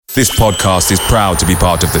This podcast is proud to be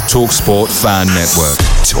part of the TalkSport Fan Network.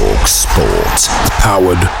 TalkSport.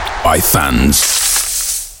 Powered by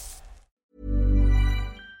fans.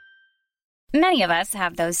 Many of us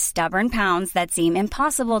have those stubborn pounds that seem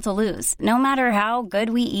impossible to lose, no matter how good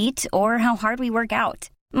we eat or how hard we work out.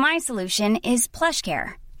 My solution is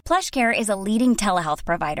PlushCare. PlushCare is a leading telehealth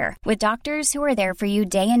provider with doctors who are there for you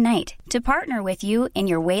day and night to partner with you in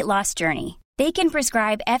your weight loss journey. They can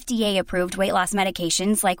prescribe FDA-approved weight loss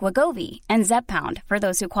medications like Wegovy and Zepbound for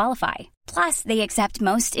those who qualify. Plus, they accept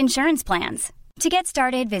most insurance plans. To get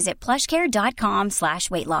started, visit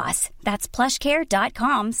plushcare.com/weightloss. That's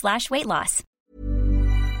plushcare.com/weightloss.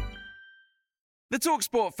 The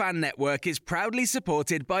TalkSport Fan Network is proudly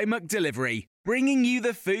supported by McDelivery, bringing you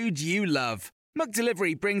the food you love.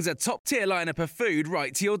 McDelivery brings a top-tier lineup of food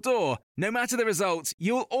right to your door. No matter the result,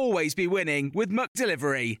 you'll always be winning with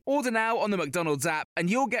McDelivery. Order now on the McDonald's app and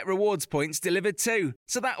you'll get rewards points delivered too.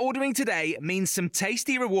 So that ordering today means some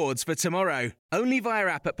tasty rewards for tomorrow. Only via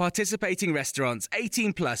app at participating restaurants.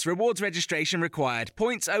 18 plus. Rewards registration required.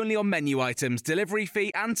 Points only on menu items. Delivery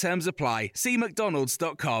fee and terms apply. See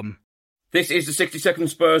mcdonalds.com. This is the 60-second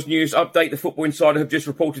Spurs news update. The Football Insider have just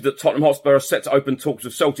reported that Tottenham Hotspur are set to open talks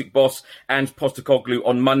with Celtic boss Ange Postecoglou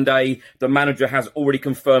on Monday. The manager has already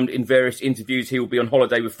confirmed in various interviews he will be on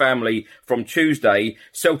holiday with family from Tuesday.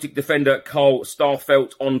 Celtic defender Carl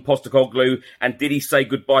Starfelt on Postecoglou, and did he say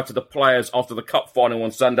goodbye to the players after the cup final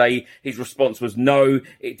on Sunday? His response was no.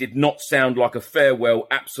 It did not sound like a farewell.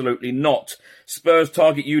 Absolutely not. Spurs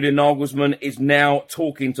target Julian Nagelsmann is now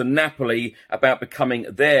talking to Napoli about becoming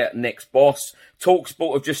their next boss.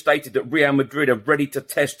 TalkSport have just stated that Real Madrid are ready to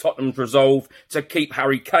test Tottenham's resolve to keep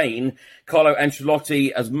Harry Kane. Carlo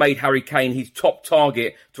Ancelotti has made Harry Kane his top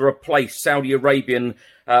target to replace Saudi Arabian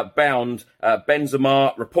bound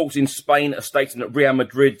Benzema. Reports in Spain are stating that Real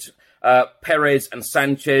Madrid, Perez and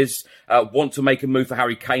Sanchez want to make a move for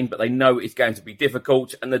Harry Kane, but they know it's going to be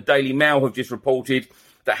difficult. And the Daily Mail have just reported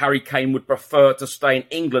that Harry Kane would prefer to stay in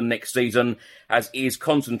England next season as he is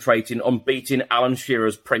concentrating on beating Alan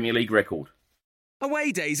Shearer's Premier League record.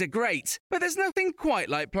 Away days are great, but there's nothing quite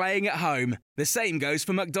like playing at home. The same goes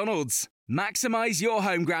for McDonald's. Maximise your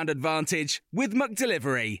home ground advantage with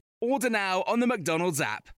McDelivery. Order now on the McDonald's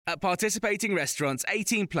app. At participating restaurants,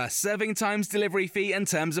 18 plus, serving times, delivery fee and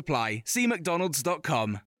terms apply. See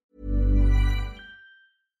mcdonalds.com.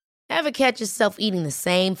 Ever catch yourself eating the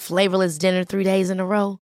same flavorless dinner 3 days in a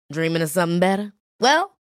row? Dreaming of something better?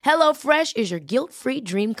 Well, HelloFresh is your guilt-free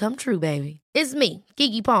dream come true, baby. It's me,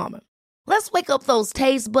 Keke Palmer. Let's wake up those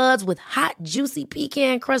taste buds with hot, juicy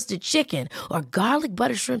pecan-crusted chicken or garlic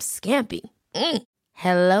butter shrimp scampi.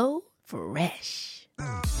 Hello Fresh.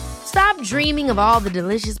 Stop dreaming of all the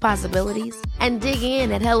delicious possibilities and dig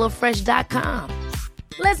in at HelloFresh.com.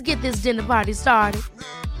 Let's get this dinner party started.